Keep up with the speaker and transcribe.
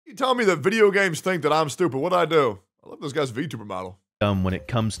You tell me that video games think that I'm stupid. What'd I do? I love this guy's VTuber model. When it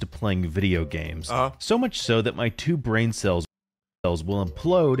comes to playing video games. So much so that my 2 brain cells will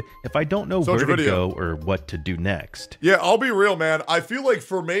implode if I don't know where to go or what to do next. Yeah, I'll be real, man. I feel like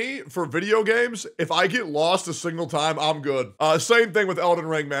for me, for video games, if I get lost a single time, I'm good. Same thing with Elden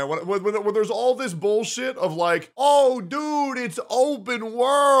Ring, man. When there's all this bullshit of like, oh, dude, it's open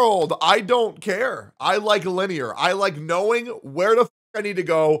world. I don't care. I like linear. I like knowing where the f I need to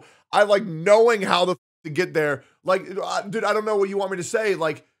go. I like knowing how the f to get there. Like, dude, I don't know what you want me to say.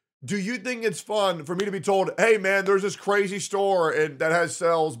 Like, do you think it's fun for me to be told, hey, man, there's this crazy store that has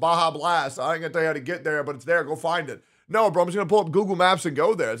sells Baja Blast. I ain't gonna tell you how to get there, but it's there. Go find it. No, bro, I'm just gonna pull up Google Maps and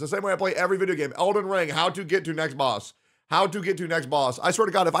go there. It's the same way I play every video game. Elden Ring, how to get to next boss. How to get to next boss. I swear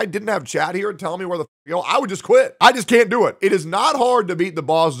to God, if I didn't have chat here telling me where the f to go, I would just quit. I just can't do it. It is not hard to beat the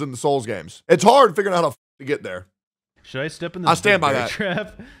bosses in the Souls games. It's hard figuring out how to get there. Should I step in the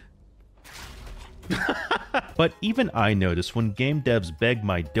trap? But even I notice when game devs beg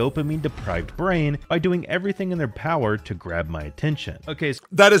my dopamine-deprived brain by doing everything in their power to grab my attention. Okay, so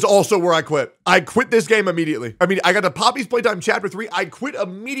that is also where I quit. I quit this game immediately. I mean, I got to Poppy's Playtime Chapter 3. I quit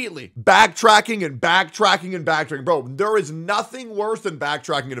immediately. Backtracking and backtracking and backtracking. Bro, there is nothing worse than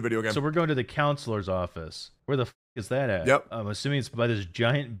backtracking in a video game. So we're going to the counselor's office. Where the f is that at? Yep. I'm assuming it's by this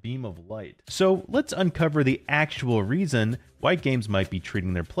giant beam of light. So let's uncover the actual reason why games might be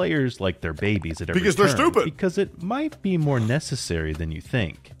treating their players like they're babies at every turn. Because they're stupid. Because it might be more necessary than you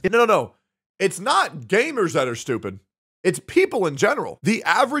think. No. It's not gamers that are stupid. It's people in general. The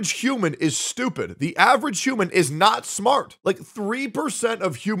average human is stupid. The average human is not smart. Like 3%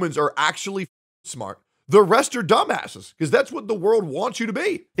 of humans are actually smart. The rest are dumbasses, because that's what the world wants you to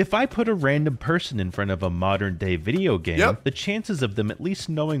be. If I put a random person in front of a modern day video game, the chances of them at least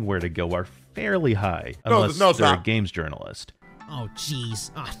knowing where to go are fairly high, unless they're a games journalist. Oh,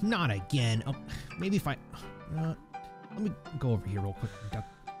 jeez. Not again. Maybe if I... let me go over here real quick.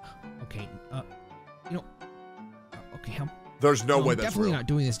 Okay, okay, there's no way that's definitely real. Not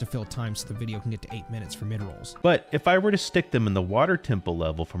doing this to fill time so the video can get to 8 minutes for mid-rolls. But if I were to stick them in the water temple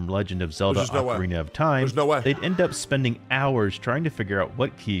level from Legend of Zelda Ocarina of Time, they'd end up spending hours trying to figure out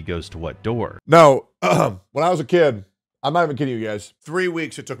what key goes to what door. No, when I was a kid, I'm not even kidding you guys, 3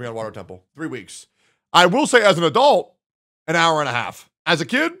 weeks it took me on Water Temple. 3 weeks. I will say as an adult, an hour and a half. As a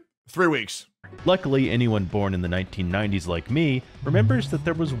kid, 3 weeks. Luckily, anyone born in the 1990s like me remembers that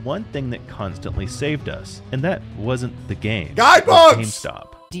there was one thing that constantly saved us, and that wasn't the game. Guidebooks!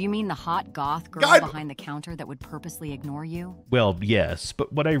 GameStop. Do you mean the hot goth girl behind the counter that would purposely ignore you? Well, yes,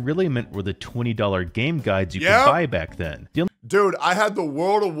 but what I really meant were the $20 game guides you could buy back then. Dude, I had the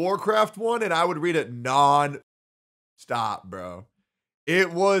World of Warcraft one, and I would read it non-stop, bro.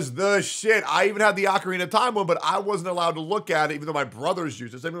 It was the shit. I even had the Ocarina of Time one, but I wasn't allowed to look at it, even though my brothers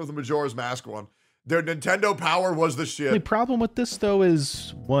used it. Same thing with the Majora's Mask one. Their Nintendo Power was the shit. The problem with this, though,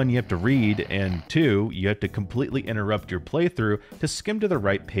 is, 1, you have to read, and 2, you have to completely interrupt your playthrough to skim to the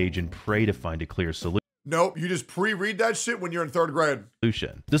right page and pray to find a clear solution. Nope, you just pre-read that shit when you're in 3rd grade.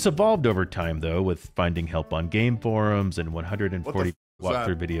 This evolved over time, though, with finding help on game forums and 140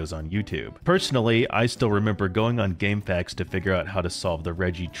 walkthrough videos on YouTube. Personally, I still remember going on GameFAQs to figure out how to solve the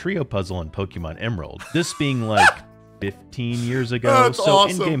Reggie Trio puzzle in Pokemon Emerald. This being like 15 years ago, so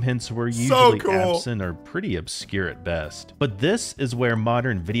awesome. In-game hints were usually absent or pretty obscure at best. But this is where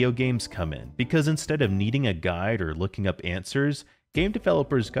modern video games come in, because instead of needing a guide or looking up answers, game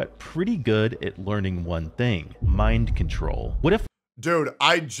developers got pretty good at learning one thing: mind control. What if... Dude,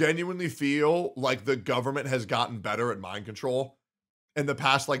 I genuinely feel like the government has gotten better at mind control in the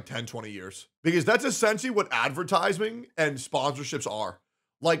past like 10, 20 years. Because that's essentially what advertising and sponsorships are.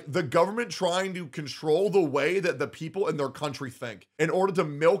 Like the government trying to control the way that the people in their country think in order to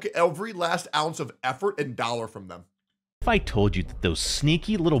milk every last ounce of effort and dollar from them. If I told you that those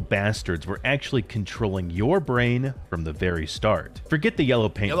sneaky little bastards were actually controlling your brain from the very start? Forget the yellow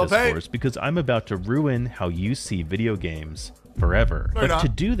paint discourse, because I'm about to ruin how you see video games forever. But to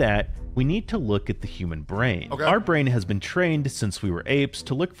do that, we need to look at the human brain. Our brain has been trained since we were apes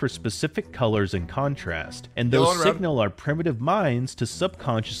to look for specific colors and contrast, and those signal our primitive minds to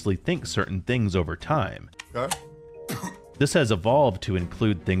subconsciously think certain things over time. This has evolved to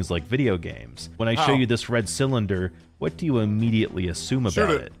include things like video games. When I show you this red cylinder, what do you immediately assume about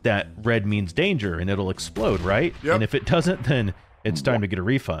it? That red means danger and it'll explode, right? And if it doesn't, then it's time to get a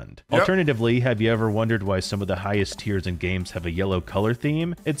refund. Alternatively, have you ever wondered why some of the highest tiers in games have a yellow color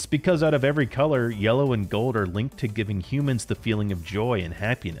theme? It's because out of every color, yellow and gold are linked to giving humans the feeling of joy and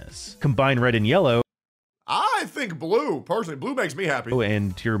happiness. Combine red and yellow, I think think blue, personally. Blue makes me happy. Oh,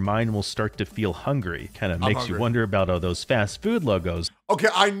 and your mind will start to feel hungry. Kind of makes hungry. you wonder about all those fast food logos. Okay,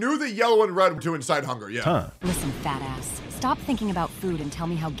 I knew that yellow and red were to incite hunger, yeah. Huh. Listen, fat ass. Stop thinking about food and tell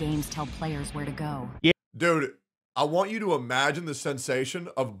me how games tell players where to go. Yeah. Dude, I want you to imagine the sensation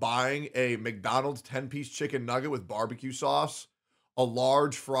of buying a McDonald's 10-piece chicken nugget with barbecue sauce, a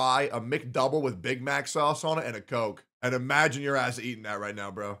large fry, a McDouble with Big Mac sauce on it, and a Coke. And imagine your ass eating that right now,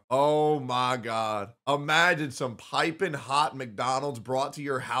 bro. Oh my God. Imagine some piping hot McDonald's brought to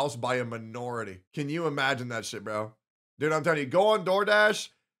your house by a minority. Can you imagine that shit, bro? Dude, I'm telling you, go on DoorDash.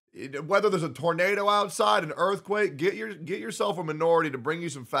 Whether there's a tornado outside, an earthquake, get yourself a minority to bring you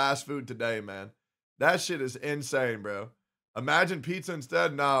some fast food today, man. That shit is insane, bro. Imagine pizza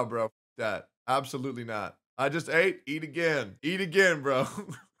instead? Nah, bro. F that. Absolutely not. I just ate. Eat again. Eat again, bro.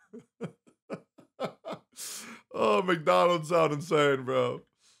 Oh, McDonald's sound insane, bro.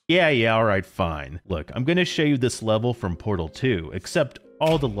 Yeah, all right, fine. Look, I'm gonna show you this level from Portal 2, except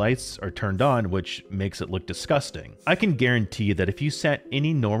all the lights are turned on, which makes it look disgusting. I can guarantee that if you sat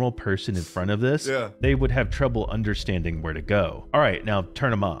any normal person in front of this, they would have trouble understanding where to go. All right, now turn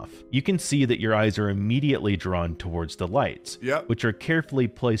them off. You can see that your eyes are immediately drawn towards the lights, which are carefully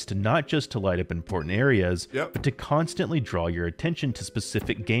placed not just to light up important areas, but to constantly draw your attention to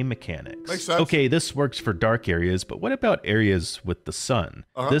specific game mechanics. Makes sense. Okay, this works for dark areas, but what about areas with the sun?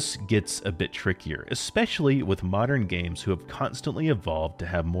 This gets a bit trickier, especially with modern games who have constantly evolved to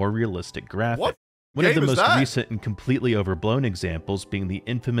have more realistic graphics. What One of the most that? recent and completely overblown examples being the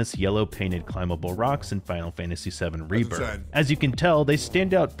infamous yellow painted climbable rocks in Final Fantasy VII Rebirth. As you can tell, they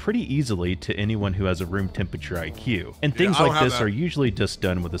stand out pretty easily to anyone who has a room temperature IQ. And things like this are usually just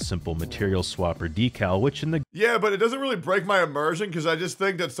done with a simple material swap or decal, which in the— Yeah, but it doesn't really break my immersion because I just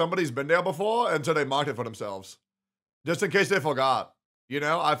think that somebody's been there before and so they mocked it for themselves. Just in case they forgot. You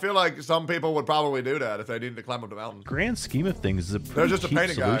know, I feel like some people would probably do that if they needed to climb up the mountain. Grand scheme of things is a pretty cheap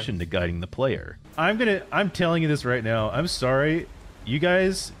solution to guiding the player. I'm telling you this right now. I'm sorry. You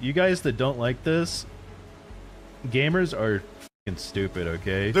guys that don't like this, gamers are fucking stupid,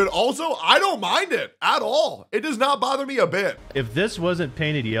 okay? Dude, also, I don't mind it at all. It does not bother me a bit. If this wasn't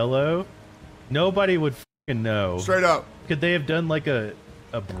painted yellow, nobody would fucking know. Straight up. Could they have done like a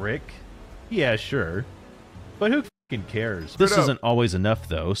brick? Yeah, sure. But who cares? This isn't always enough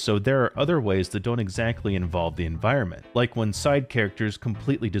though, so there are other ways that don't exactly involve the environment, like when side characters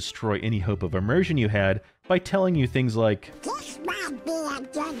completely destroy any hope of immersion you had by telling you things like, "This might be a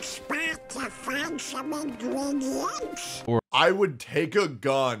good spot to find some ingredients," or I would take a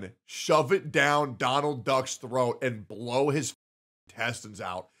gun, shove it down Donald Duck's throat, and blow his intestines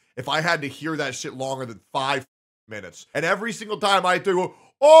out if I had to hear that shit longer than 5 minutes. And every single time I think,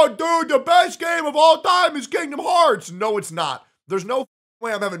 oh, dude, the best game of all time is Kingdom Hearts. No, it's not. There's no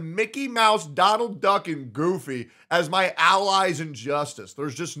way I'm having Mickey Mouse, Donald Duck, and Goofy as my allies in justice.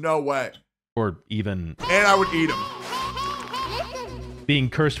 There's just no way. Or even... And I would eat them. Being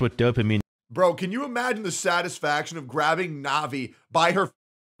cursed with dopamine. Bro, can you imagine the satisfaction of grabbing Navi by her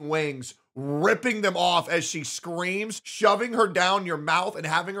wings, ripping them off as she screams, shoving her down your mouth, and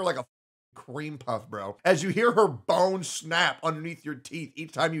having her like a cream puff, bro, as you hear her bones snap underneath your teeth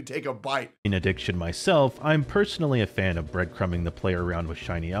each time you take a bite. In addiction myself, I'm personally a fan of breadcrumbing the player around with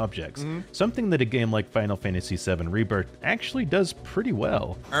shiny objects, something that a game like Final Fantasy VII Rebirth actually does pretty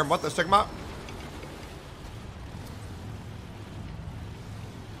well. And what the Sigma?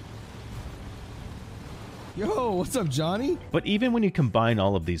 Yo, what's up, Johnny? But even when you combine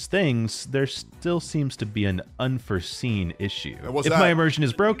all of these things, there still seems to be an unforeseen issue. If my immersion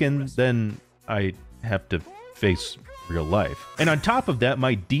is broken, then I have to face real life. And on top of that,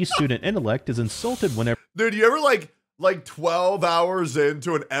 my D-student intellect is insulted whenever— Dude, you ever like 12 hours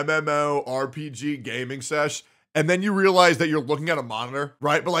into an MMO RPG gaming sesh, and then you realize that you're looking at a monitor,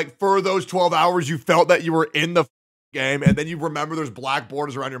 right? But like for those 12 hours, you felt that you were in the game, and then you remember there's black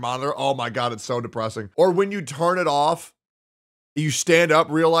borders around your monitor. Oh my God, it's so depressing. Or when you turn it off, you stand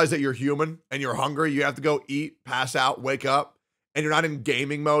up, realize that you're human and you're hungry. You have to go eat, pass out, wake up, and you're not in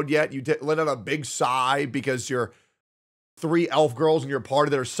gaming mode yet. You let out a big sigh because your 3 elf girls in your party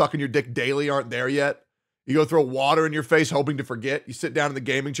that are sucking your dick daily aren't there yet. You go throw water in your face, hoping to forget. You sit down in the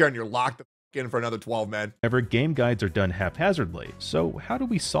gaming chair and you're locked the in for another 12 men. Game guides are done haphazardly. So how do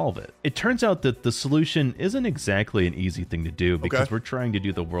we solve it? It turns out that the solution isn't exactly an easy thing to do because we're trying to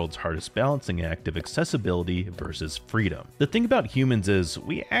do the world's hardest balancing act of accessibility versus freedom. The thing about humans is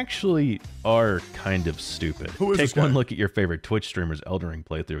we actually are kind of stupid. Take one look at your favorite Twitch streamer's Elden Ring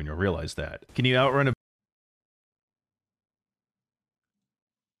playthrough and you'll realize that. Can you outrun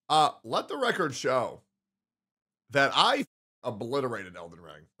a— let the record show that I obliterated Elden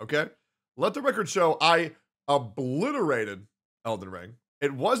Ring, okay? Let the record show I obliterated Elden Ring.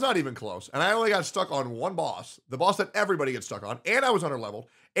 It was not even close. And I only got stuck on one boss, the boss that everybody gets stuck on. And I was under-leveled.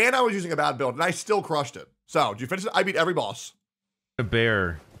 And I was using a bad build. And I still crushed it. So, did you finish it? I beat every boss. A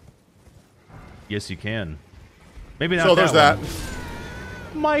bear. Yes, you can. Maybe not. So there's that.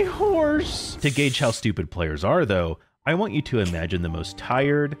 My horse. To gauge how stupid players are, though, I want you to imagine the most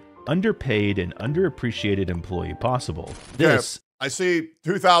tired, underpaid, and underappreciated employee possible. This I see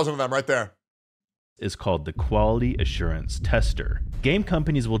 2,000 of them right there. Is called the quality assurance tester. Game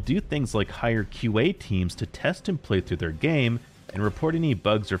companies will do things like hire QA teams to test and play through their game and report any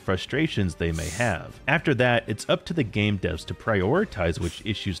bugs or frustrations they may have. After that, it's up to the game devs to prioritize which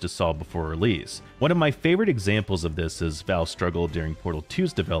issues to solve before release. One of my favorite examples of this is Valve's struggle during Portal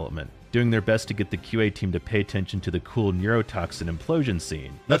 2's development, doing their best to get the QA team to pay attention to the cool neurotoxin implosion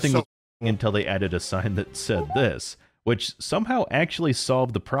scene. Nothing was until they added a sign that said this, which somehow actually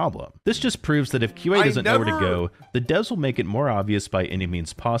solved the problem. This just proves that if QA doesn't know where to go, the devs will make it more obvious by any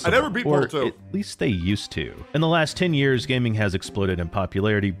means possible. I never beat Portal 2. At least they used to. In the last 10 years, gaming has exploded in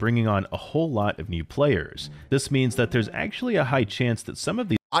popularity, bringing on a whole lot of new players. This means that there's actually a high chance that some of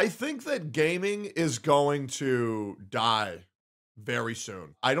these... I think that gaming is going to die very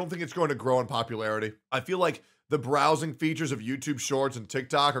soon. I don't think it's going to grow in popularity. I feel like the browsing features of YouTube Shorts and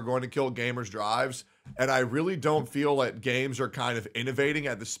TikTok are going to kill gamers' drives. And I really don't feel that games are kind of innovating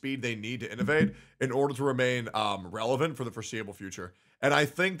at the speed they need to innovate in order to remain relevant for the foreseeable future. And I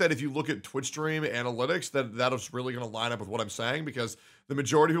think that if you look at Twitch stream analytics, that is really going to line up with what I'm saying, because the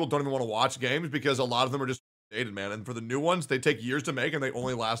majority of people don't even want to watch games because a lot of them are just dated, man. And for the new ones, they take years to make and they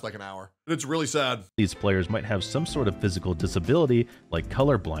only last like an hour. It's really sad. These players might have some sort of physical disability like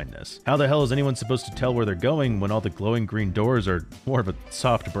color blindness. How the hell is anyone supposed to tell where they're going when all the glowing green doors are more of a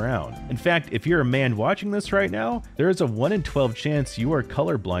soft brown? In fact, if you're a man watching this right now, there is a 1 in 12 chance you are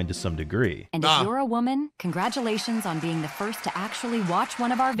colorblind to some degree. And if you're a woman, congratulations on being the first to actually watch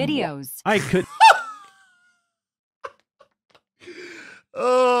one of our videos. I could...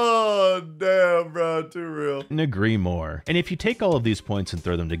 Oh, damn, bro. Too real. Couldn't agree more. And if you take all of these points and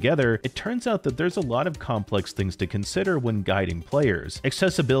throw them together, it turns out that there's a lot of complex things to consider when guiding players.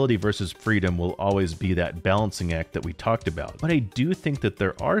 Accessibility versus freedom will always be that balancing act that we talked about, but I do think that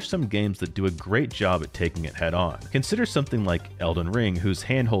there are some games that do a great job at taking it head on. Consider something like Elden Ring, whose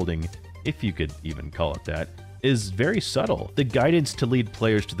hand-holding, if you could even call it that, is very subtle. The guidance to lead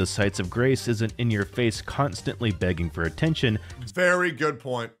players to the sights of grace isn't in your face constantly begging for attention. Very good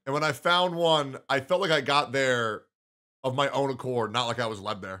point. And when I found one, I felt like I got there of my own accord, not like I was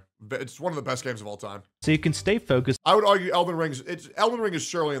led there. It's one of the best games of all time. So you can stay focused. I would argue Elden Ring is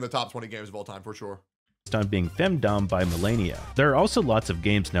surely in the top 20 games of all time for sure. On being femdom by millennia. There are also lots of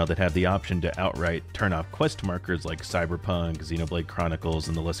games now that have the option to outright turn off quest markers like Cyberpunk, Xenoblade Chronicles,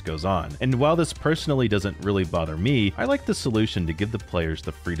 and the list goes on. And while this personally doesn't really bother me, I like the solution to give the players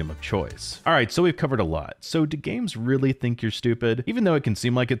the freedom of choice. Alright, so we've covered a lot. So do games really think you're stupid? Even though it can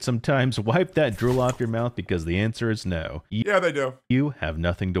seem like it sometimes, wipe that drool off your mouth because the answer is no. Yeah, they do. You have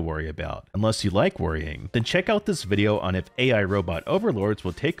nothing to worry about. Unless you like worrying, then check out this video on if AI robot overlords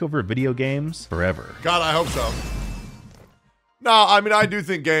will take over video games forever. God, I hope so. No, I mean, I do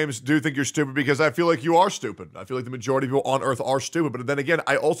think games do think you're stupid because I feel like you are stupid. I feel like the majority of people on Earth are stupid. But then again,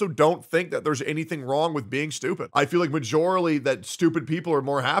 I also don't think that there's anything wrong with being stupid. I feel like majority that stupid people are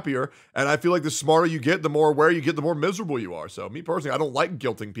more happier. And I feel like the smarter you get, the more aware you get, the more miserable you are. So me personally, I don't like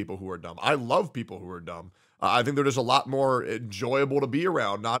guilting people who are dumb. I love people who are dumb. I think they're just a lot more enjoyable to be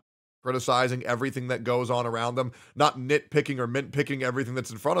around, not criticizing everything that goes on around them, not nitpicking or mint-picking everything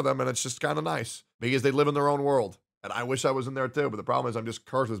that's in front of them, and it's just kind of nice because they live in their own world. And I wish I was in there too, but the problem is I'm just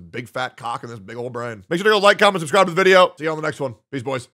cursed with this big fat cock and this big old brain. Make sure to go like, comment, subscribe to the video. See you on the next one. Peace, boys.